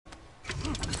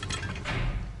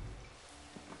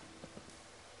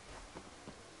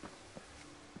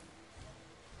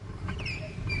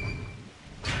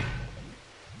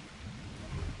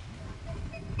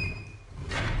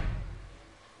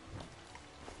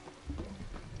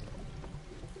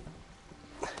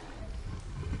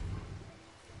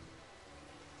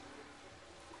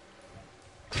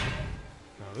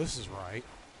this is right.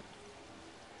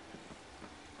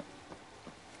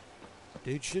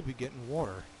 Dude should be getting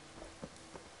water.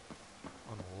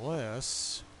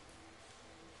 Unless...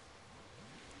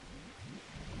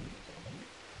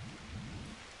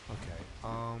 Okay,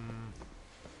 alright.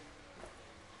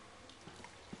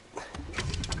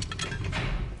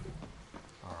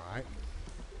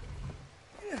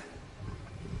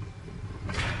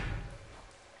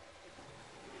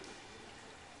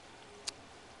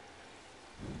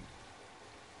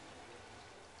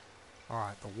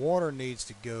 Alright, the water needs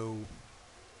to go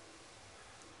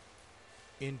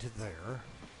into there.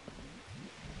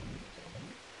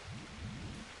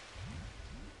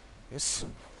 This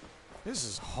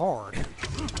is hard.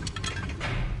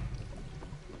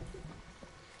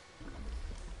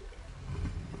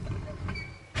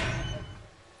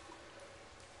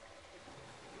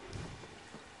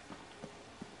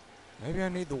 Maybe I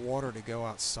need the water to go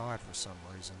outside for some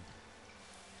reason.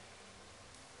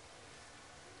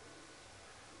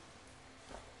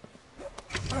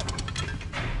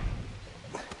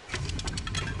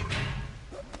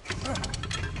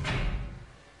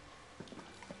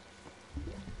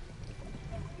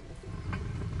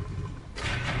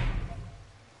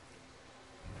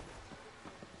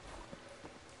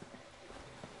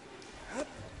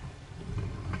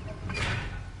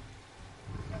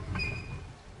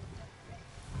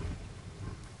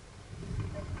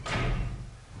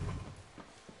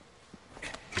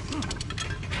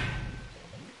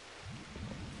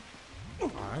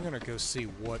 I'm gonna go see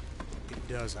what it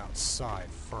does outside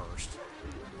first.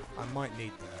 I might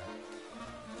need that.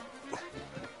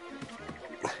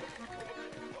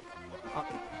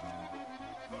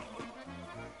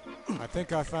 I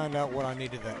think I found out what I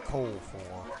needed that coal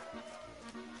for.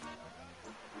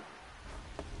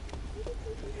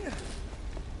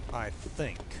 I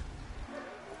think.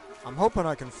 I'm hoping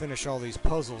I can finish all these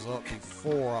puzzles up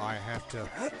before I have to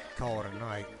call it a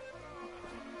night.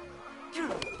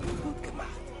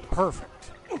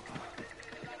 Perfect.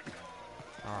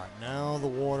 Alright, now the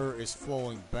water is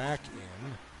flowing back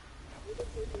in.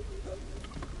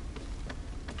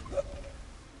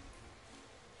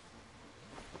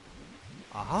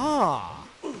 Aha!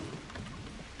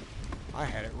 I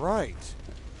had it right.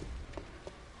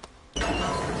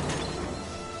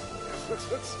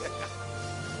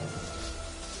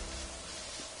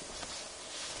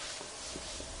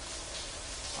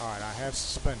 Alright, I have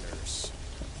suspenders.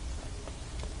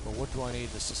 But what do I need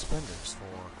the suspenders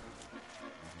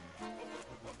for?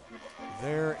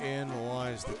 Therein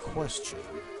lies the question.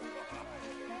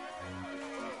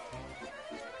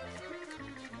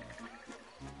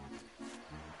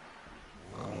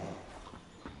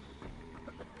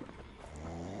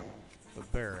 The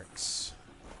barracks.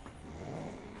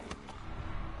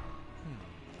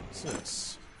 What's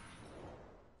this?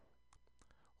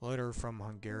 Letter from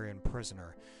Hungarian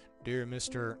prisoner. Dear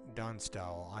Mr.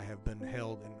 Dunstal, I have been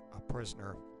held in a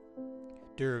prisoner.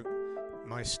 Dear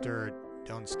Meister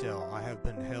Dunstal, I have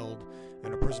been held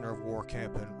in a prisoner of war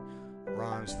camp in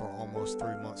Reims for almost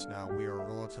 3 months now. We are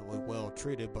relatively well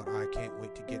treated, but I can't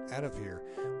wait to get out of here.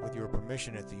 With your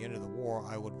permission, at the end of the war,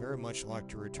 I would very much like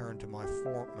to return to my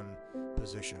foreman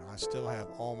position. I still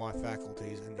have all my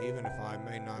faculties, and even if I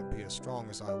may not be as strong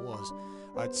as I was,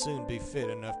 I'd soon be fit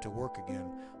enough to work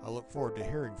again. I look forward to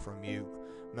hearing from you.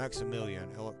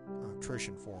 Maximilian,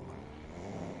 electrician foreman.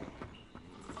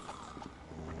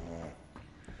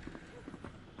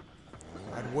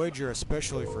 I'd wager,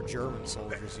 especially for German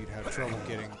soldiers, you'd have trouble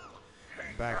getting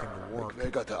back into work. Okay,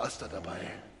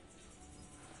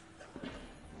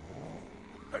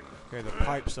 the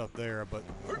pipe's up there, but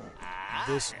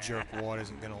this jerkwad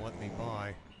isn't going to let me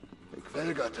by.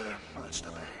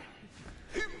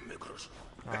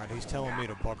 Alright, he's telling me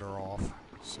to bugger off,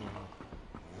 so...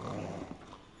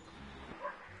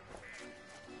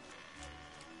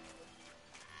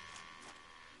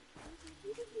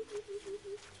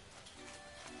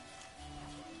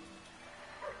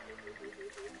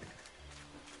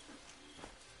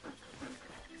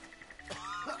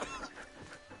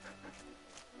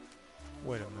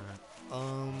 Wait a minute.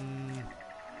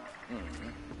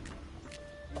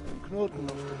 Knoten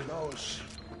auf der Klaus.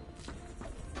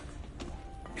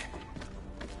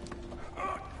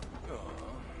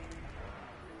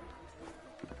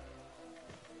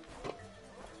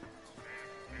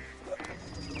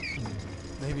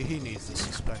 Maybe he needs the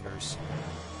suspenders.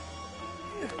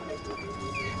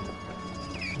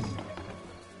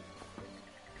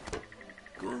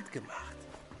 Gut gemacht.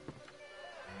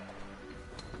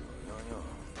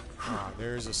 Ah,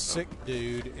 there's a sick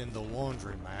dude in the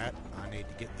laundromat. I need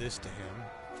to get this to him.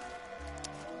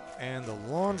 And the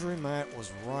laundromat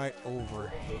was right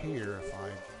over here if I...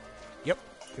 Yep,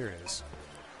 here it is.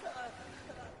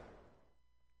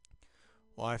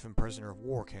 Life in prisoner of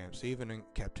war camps. Even in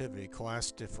captivity,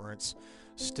 class difference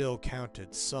still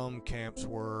counted. Some camps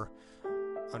were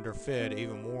underfed,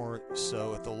 even more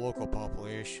so if the local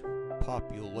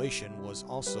population was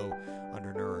also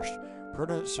undernourished.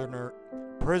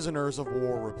 Prisoners of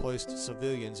war replaced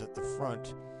civilians at the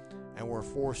front and were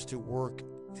forced to work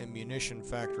in munition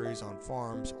factories, on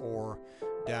farms, or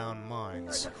down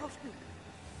mines.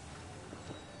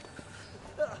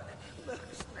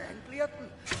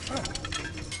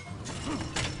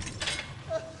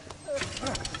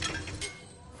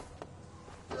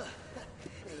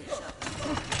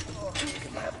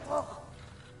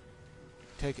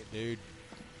 Take it, dude.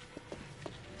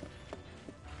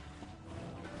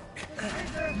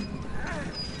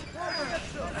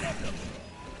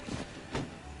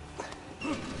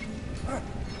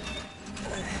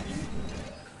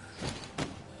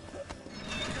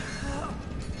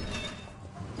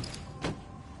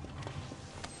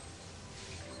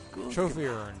 Trophy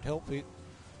earned.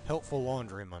 Helpful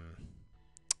laundryman.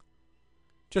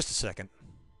 Just a second.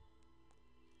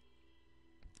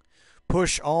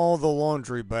 Push all the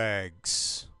laundry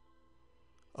bags.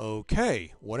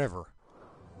 Okay, whatever.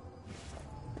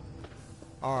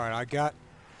 Alright, I got...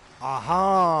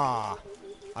 Aha!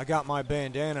 I got my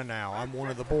bandana now. I'm one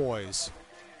of the boys.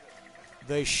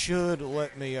 They should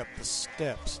let me up the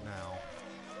steps now.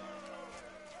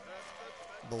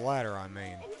 The ladder, I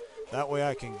mean. That way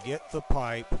I can get the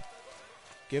pipe,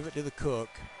 give it to the cook,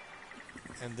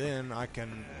 and then I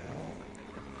can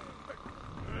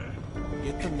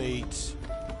get the meat.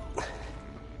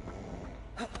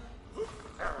 I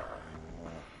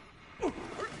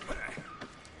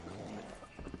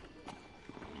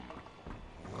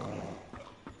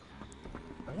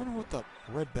wonder what the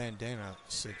red bandana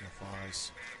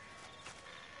signifies.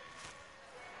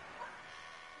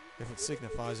 If it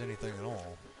signifies anything at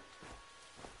all.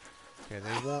 Okay,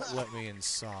 they won't let me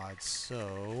inside,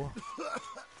 so...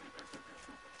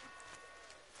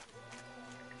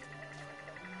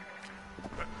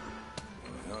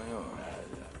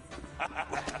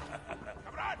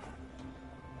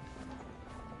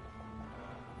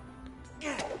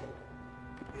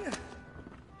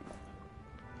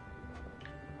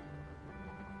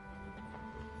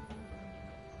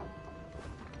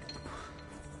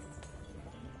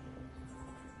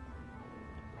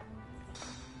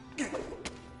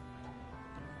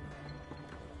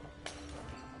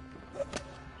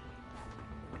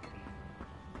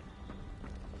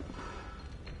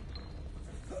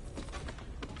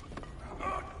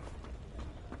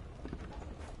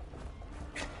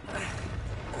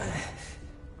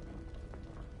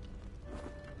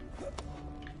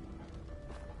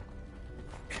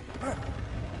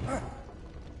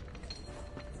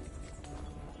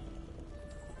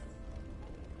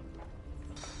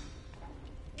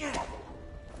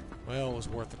 Well, it was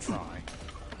worth a try.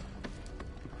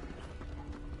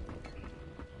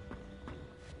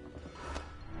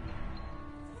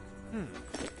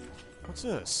 What's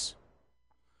this?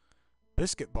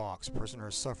 Biscuit box.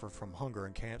 Prisoners suffered from hunger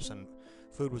in camps, and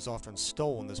food was often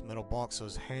stolen. This metal box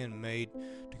was handmade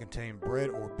to contain bread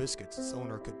or biscuits. Its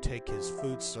owner could take his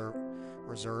food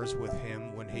reserves with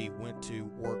him when he went to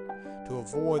work to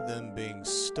avoid them being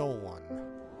stolen.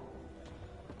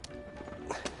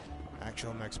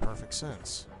 Actually makes perfect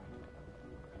sense.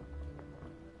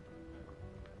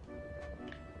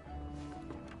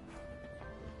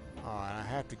 Alright, I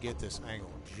have to get this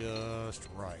angle just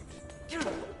right.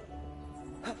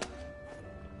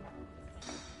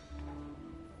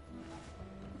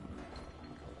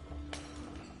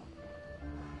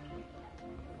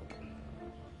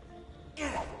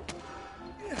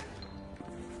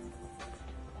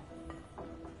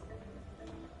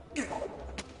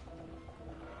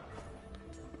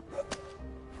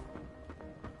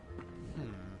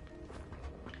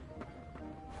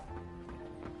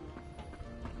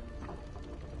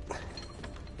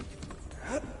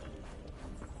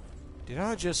 Did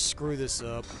I just screw this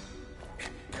up?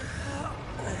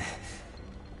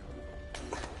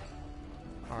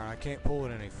 Alright, I can't pull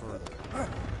it any further.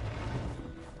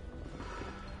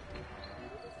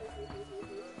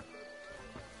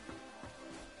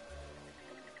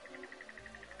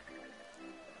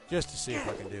 Just to see if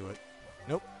I can do it.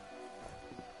 Nope.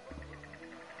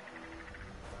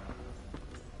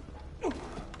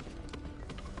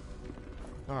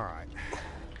 Alright.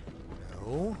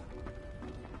 No.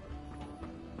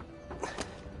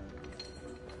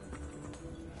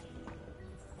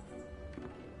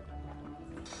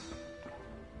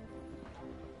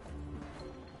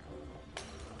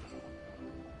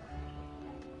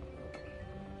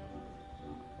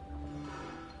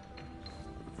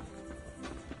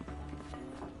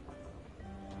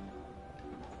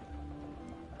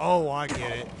 Oh, I get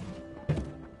it.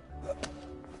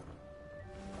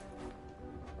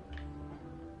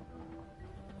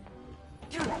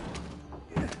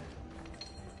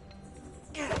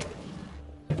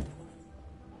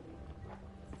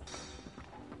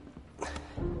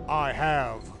 I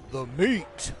have the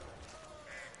meat.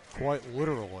 Quite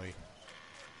literally.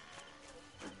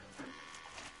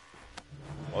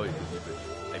 Ôi, em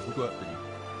muốn go.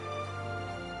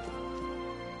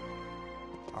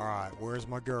 Alright, where's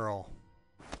my girl?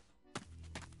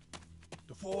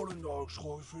 De vorendag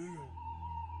schooi vuur.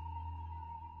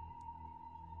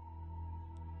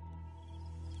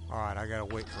 Alright, I gotta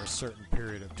wait for a certain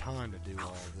period of time to do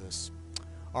all of this.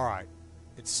 Alright,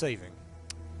 it's saving.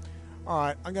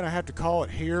 Alright, I'm gonna have to call it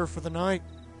here for the night.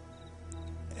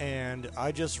 And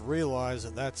I just realized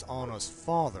that that's Anna's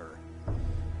father.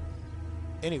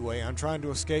 Anyway, I'm trying to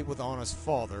escape with Anna's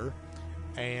father.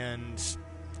 And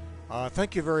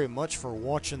thank you very much for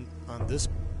watching on this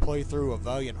playthrough of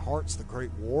Valiant Hearts: The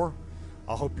Great War.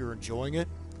 I hope you're enjoying it.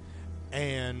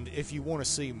 And if you want to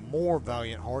see more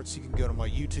Valiant Hearts, you can go to my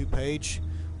YouTube page.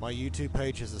 My YouTube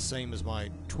page is the same as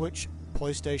my Twitch,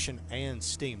 PlayStation, and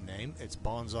Steam name. It's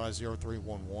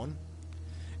Bonzai0311.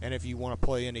 And if you want to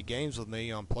play any games with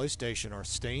me on PlayStation or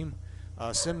Steam,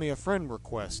 send me a friend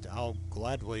request. I'll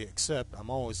gladly accept. I'm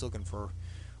always looking for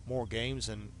more games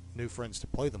and new friends to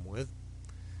play them with.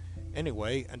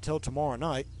 Anyway, until tomorrow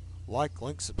night, like,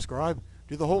 link, subscribe,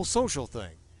 do the whole social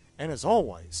thing. And as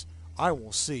always, I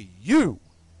will see you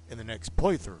in the next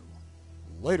playthrough.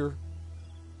 Later.